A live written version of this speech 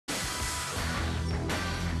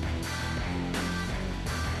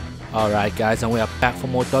Alright guys, and we are back for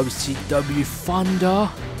more WCW Thunder.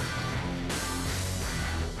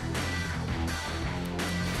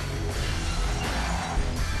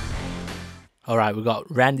 Alright, we got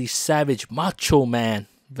Randy Savage, Macho Man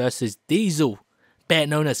versus Diesel, better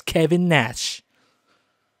known as Kevin Nash.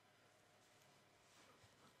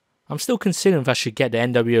 I'm still considering if I should get the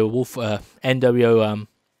NWO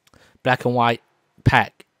black and white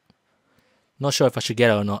pack. Not sure if I should get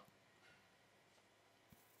it or not.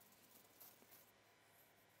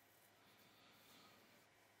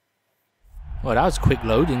 Well, that was a quick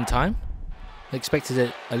loading time. I expected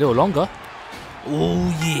it a little longer.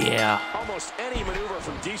 Oh yeah. Almost any maneuver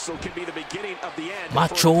from Diesel can be the beginning of the end.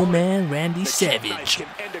 Macho Man Randy Savage. Can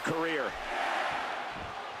end a career.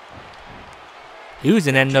 He was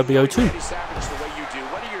in NWO too.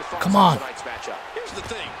 Come on. Here's the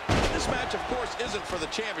thing. This match, of course, isn't for the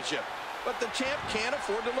championship. But the champ can't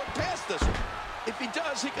afford to look past this one. If he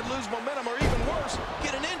does, he could lose momentum or even worse,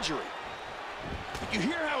 get an injury. You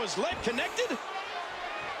hear how his leg connected?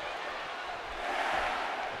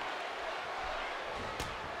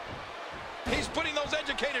 He's putting those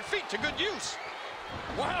educated feet to good use.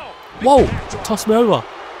 Wow. Whoa, toss me over.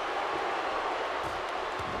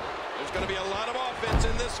 There's going to be a lot of offense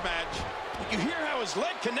in this match. You hear how his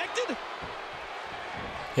leg connected?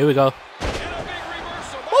 Here we go. And a big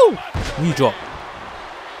reversal. Woo! Knee drop.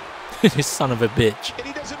 This son of a bitch.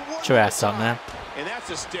 Get your ass up, man. And that's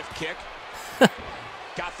a stiff kick.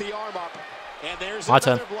 Got the arm up. And there's my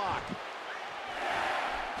another turn. block.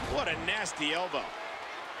 What a nasty elbow.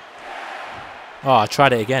 Oh, I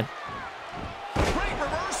tried it again. Great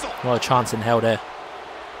reversal. What a chance in hell there.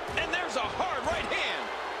 And there's a hard right hand.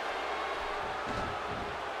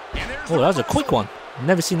 And there's Oh, that was a quick one.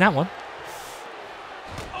 Never seen that one.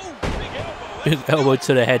 Oh, big elbow. Big elbow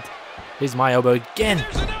to the head. Here's my elbow again.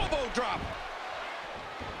 There's an elbow drop.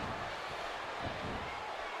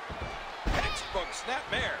 Textbook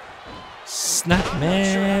snapmare.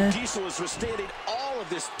 Snapmare. Diesel has withstanding all of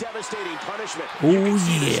this devastating punishment. Oh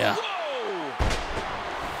yeah. Whoa.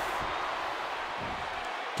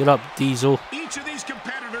 Get up, Diesel. Each of these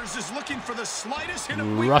competitors is looking for the slightest hint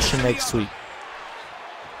of Russian leg sweep.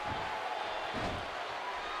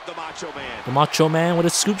 The Macho Man. The Macho Man with a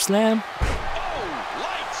scoop slam. Oh,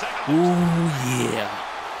 lights out. Oh yeah.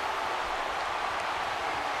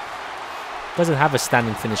 Doesn't have a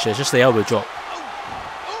standing finisher, it's just the elbow drop.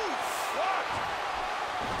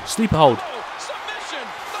 Sleeper hold. Oh, submission.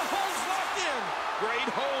 The hold's locked in. Great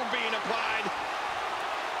hold being applied.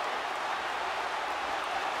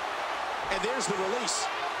 And there's the release.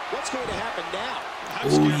 What's going to happen now? I'm Oh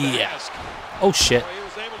scared to yeah. ask. Oh shit. Boy, he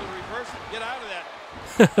was able to reverse it. Get out of that.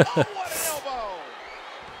 Oh, what an elbow.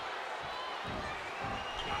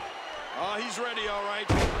 Oh, he's ready, all right.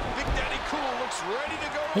 Big Daddy Cool looks ready to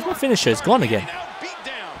go. Where's my finisher? It's gone again. Beat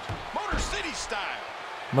down. Motor City style.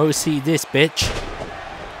 Motor City this, bitch.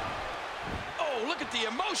 Oh, look at the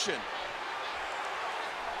emotion.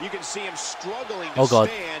 You can see him struggling to Oh, God.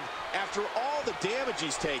 stand after all the damage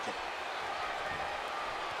he's taken.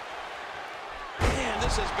 Man,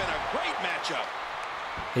 this has been a great matchup.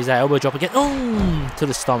 Here's that elbow drop again. Oh, to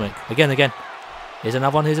the stomach. Again. Here's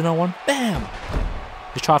another one. Here's another one. Bam.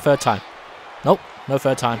 Let's try a third time. Nope. No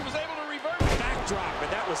third time. He was able to reverse. Backdrop,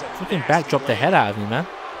 and that was a Fucking backdrop the head out of me, man.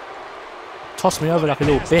 Toss me over like a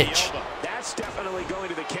little bitch. That's definitely going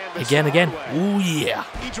to the canvas. Again. the hard way. Oh yeah.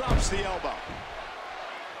 He drops the elbow.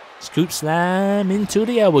 Scoop slam into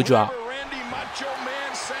the elbow drop. Whenever Randy Macho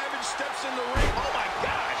Man Savage steps in the ring. Oh my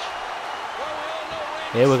gosh. Well, we all know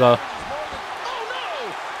Randy Here we go. Savage is more than... Oh no!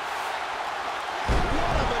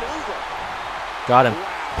 What a maneuver. Got him. Wow,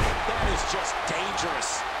 that is just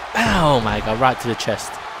dangerous. Oh my god, right to the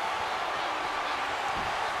chest.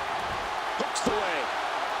 Hooks the leg.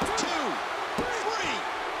 2, 3.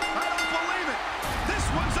 I don't believe it. This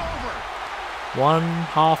one's over. One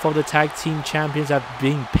half of the tag team champions have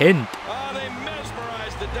been pinned. Oh, they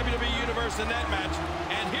mesmerized the WWE Universe in that match.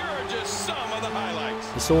 And here are just some of the highlights.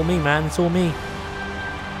 It's all me, man. It's all me.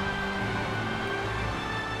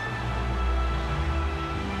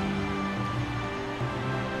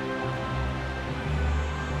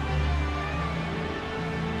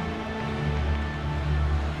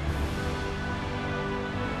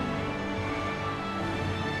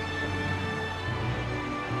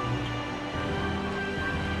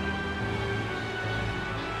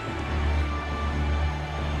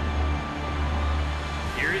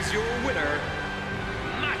 Here is your winner,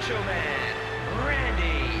 Macho Man,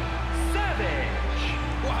 Randy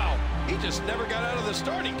Savage. Wow, he just never got out of the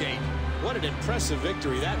starting gate. What an impressive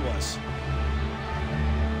victory that was.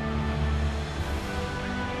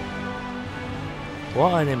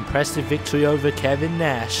 What an impressive victory over Kevin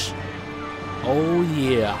Nash. Oh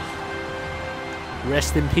yeah.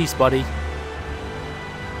 Rest in peace, buddy.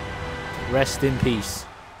 Rest in peace.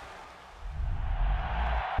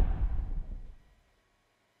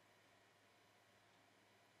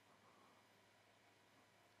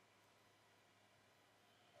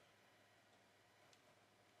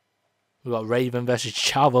 We got Raven versus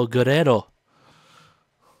Chavo Guerrero.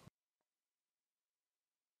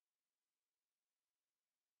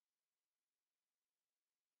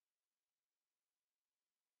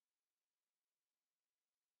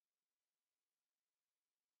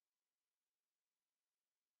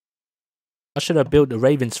 I should have built the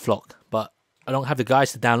Ravens flock, but I don't have the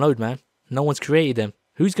guys to download, man. No one's created them.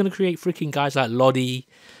 Who's going to create freaking guys like Lottie?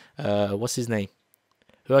 What's his name?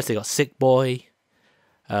 Who else they got? Sick Boy.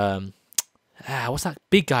 What's that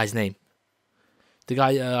big guy's name? The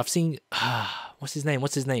guy I've seen. What's his name?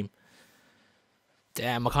 What's his name?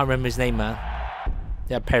 Damn, I can't remember his name, man.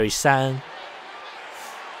 Yeah, Perry San.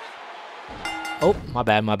 Oh, my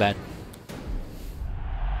bad, my bad.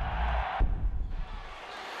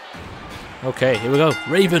 Okay, here we go.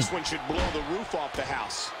 Raven. This one should blow the roof off the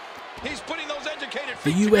house. He's putting those educated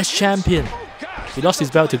The feet to US good use. champion. Oh, gosh, He lost his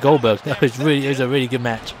belt to Goldberg. That was really, it was a really good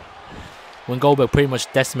match. When Goldberg pretty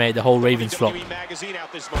much decimated the whole Ravens flock. WWE magazine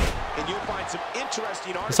out this month, and you'll find some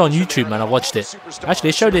interesting It's on articles in YouTube, there man. I about watched all it. the superstars Actually,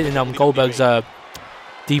 they showed it in WWE. Goldberg's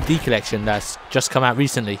DVD collection that's just come out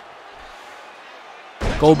recently.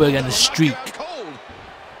 Goldberg and the Streak.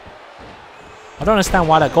 I don't understand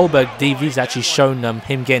why that Goldberg DVD's actually shown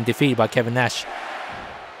him getting defeated by Kevin Nash.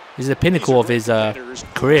 This is the pinnacle of his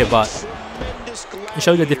career, but it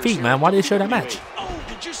showed the defeat, man. Why did they show that match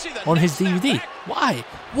on his DVD? Why?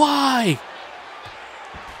 Why?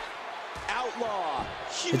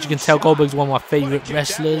 As you can tell, Goldberg's one of my favorite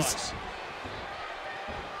wrestlers.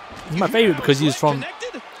 He's my favorite because he was from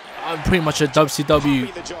pretty much a WCW.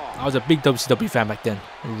 I was a big WCW fan back then.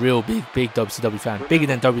 A real big WCW fan. Bigger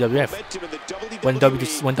than WWF. When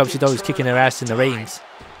WCW was kicking their ass in the ratings.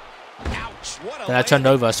 Then I turned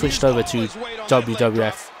over, I switched over to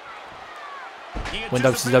WWF. When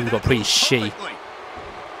WCW got pretty shitty.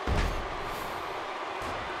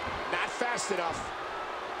 Not fast enough.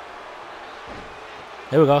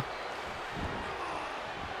 There we go.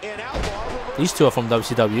 These two are from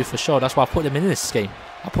WCW for sure. That's why I put them in this game.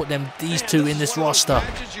 I put these two in this roster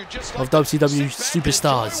of WCW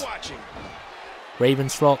superstars.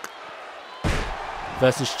 Ravens flock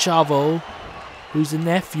versus Chavo, who's the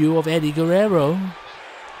nephew of Eddie Guerrero.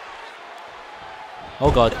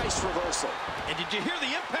 Oh god. Nice reversal. And did you hear the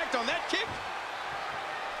impact on that kick?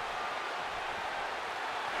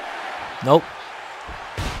 Nope.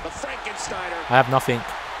 The Frankensteiner. I have nothing.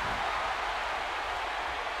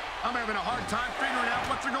 I'm having a hard time figuring out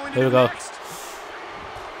what they're going to Here we do go. next.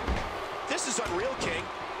 This is unreal, King.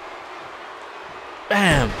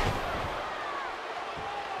 Bam.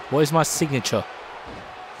 What is my signature?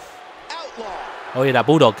 Outlaw. Oh yeah, that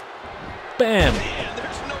bulldog. Bam. Man,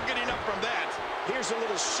 there's no getting up from that. Here's a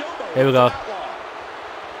little showboat. Here we go. Outlaw.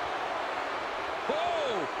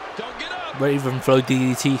 Whoa, don't get up. Raven flow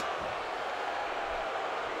DDT.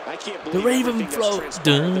 I can't believe The Raven everything that's flow.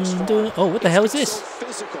 transpired thus Dun, far. dun. Oh, what the hell is It's this? so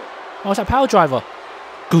physical. Oh, it's that power driver.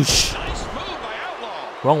 Goosh. Nice move by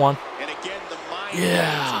Outlaw. Wrong one. And again, the mind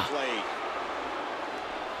Yeah. played.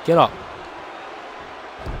 Get up.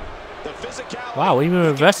 The physicality. Wow, even in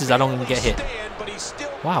reverses, I don't even get hit. Stand, but he still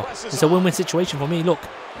Wow, presses it's a on. win-win situation for me. Look,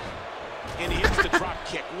 And he hits the drop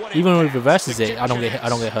kick. What even when impact. it reverses it, I don't get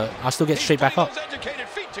hurt. I still get straight back up. Those educated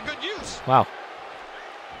feet to good use. Wow.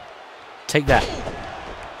 Take that.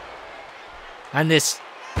 And this.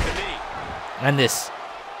 To me. And this.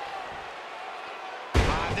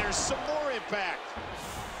 There's some more impact.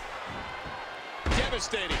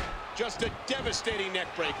 Devastating. Just a devastating neck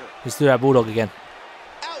breaker. Let's do that bulldog again.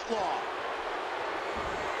 Outlaw.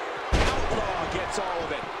 Outlaw gets all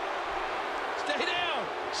of it. Stay down.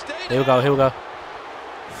 Stay down. Here we go, here we go.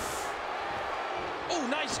 Oh,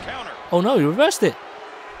 nice counter. Oh no, he reversed it.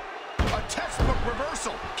 A textbook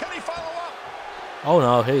reversal. Can he follow up? Oh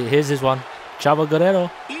no, here's his one. Chavo Guerrero.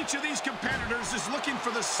 Each of these competitors is looking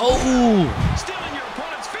for the Oh! Stealing your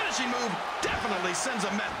opponent's finishing move definitely sends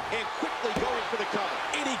a message. and quickly going for the cover.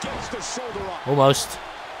 And he gets the shoulder up. Almost.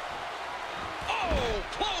 Oh,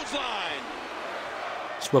 clothesline.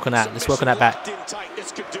 Let's work on that. Let's work on that back. Locked in tight.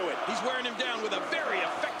 This could do it. He's wearing him down with a very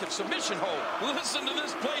effective submission hold. Listen to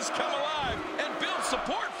this place come alive and build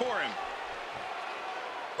support for him.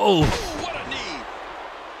 Oh! Oh, what a knee.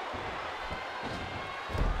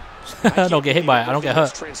 I don't get hit by it. I don't get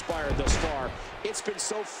hurt. Transpired thus far. It's been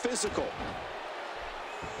so physical.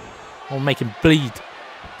 I'll make him bleed.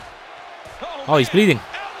 Oh, he's bleeding.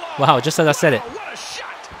 Wow, just as I said it. What a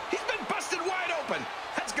shot! He's been busted wide open.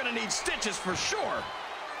 That's gonna need stitches for sure.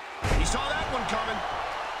 He saw that one coming.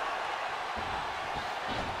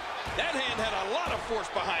 That hand had a lot of force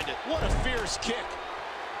behind it. What a fierce kick.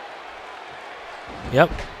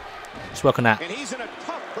 Yep. Just work on that. And he's in a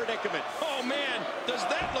tough predicament. Oh man, does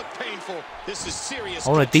that look painful? This is serious.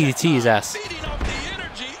 I want to DDT his ass. Feeding off the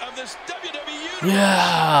energy of this WWE Universe.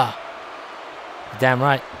 Yeah. Damn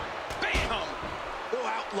right. Bam! Oh,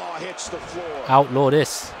 Outlaw hits the floor. Outlaw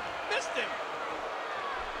this. Missed him.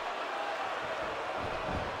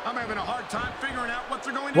 I'm having a hard time figuring out what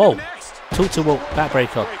they're going to Whoa. do next. Tilt to walt.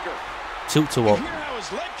 Backbreaker. Tilt to walt. Hear how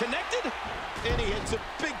his leg connected? And he hits a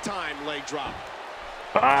big-time leg drop.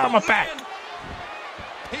 Ah, my back. Man.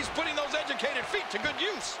 He's putting those educated feet to good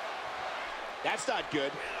use. That's not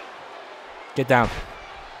good. Get down.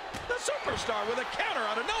 The superstar with a counter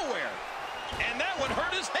out of nowhere. And that one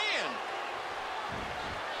hurt his hand.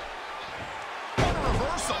 What a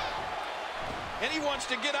reversal. And he wants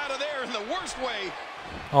to get out of there in the worst way.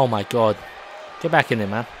 Oh my god. Get back in there,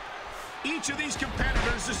 man. Each of these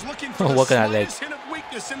competitors is looking for Oh, the look at that leg. slightest hint of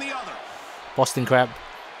weakness in the other. Boston Crab.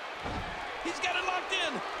 He's got it locked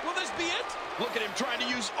in. Will this be it? Look at him trying to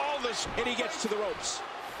use all this. And he gets to the ropes.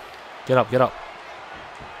 Get up, get up.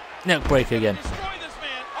 Neck breaker again. Destroy this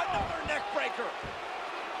man. Another neck breaker.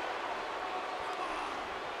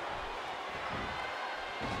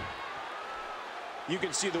 You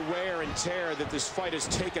can see the wear and tear that this fight has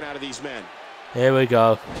taken out of these men. Here we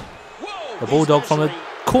go. Whoa. The Bulldog from the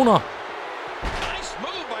corner. Nice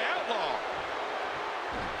move by Outlaw.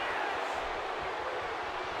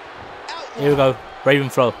 Here we go. Raven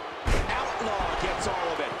Flow. Outlaw gets all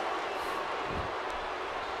of it.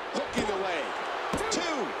 Hooking away. 2,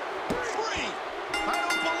 3. I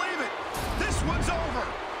don't believe it. This one's over.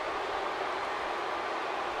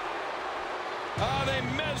 Oh, they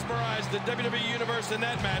mesmerized the WWE Universe in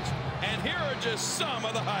that match. And here are just some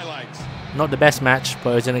of the highlights. Not the best match,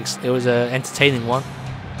 but it was an entertaining one.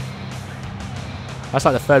 That's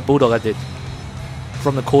like the third Bulldog I did.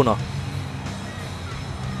 From the corner.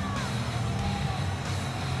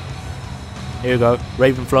 Here we go.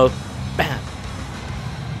 Raven Flow. Bam.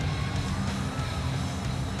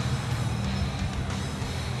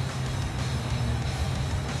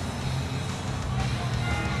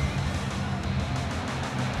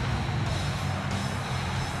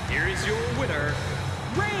 Here is your winner,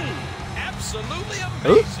 Reign. Absolutely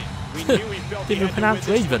Who? amazing. We knew he felt he Didn't had to pronounce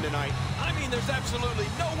win this one Raven. tonight. I mean, there's absolutely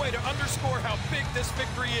no way to underscore how big this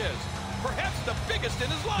victory is. Perhaps the biggest in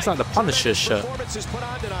his life. It's like the Punisher's shirt. Performance is put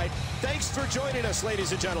on tonight. Thanks for joining us,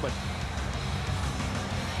 ladies and gentlemen.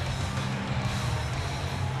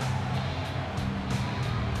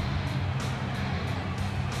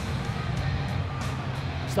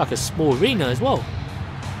 It's like a small arena as well.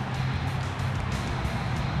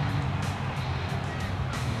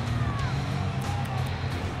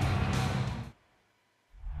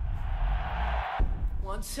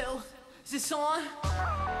 One, two, is this on?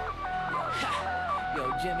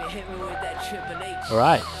 Yo, Jimmy, hit me with that Triple H.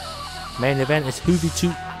 Alright. Main event is Hoovy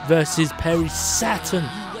Toot versus Perry Saturn.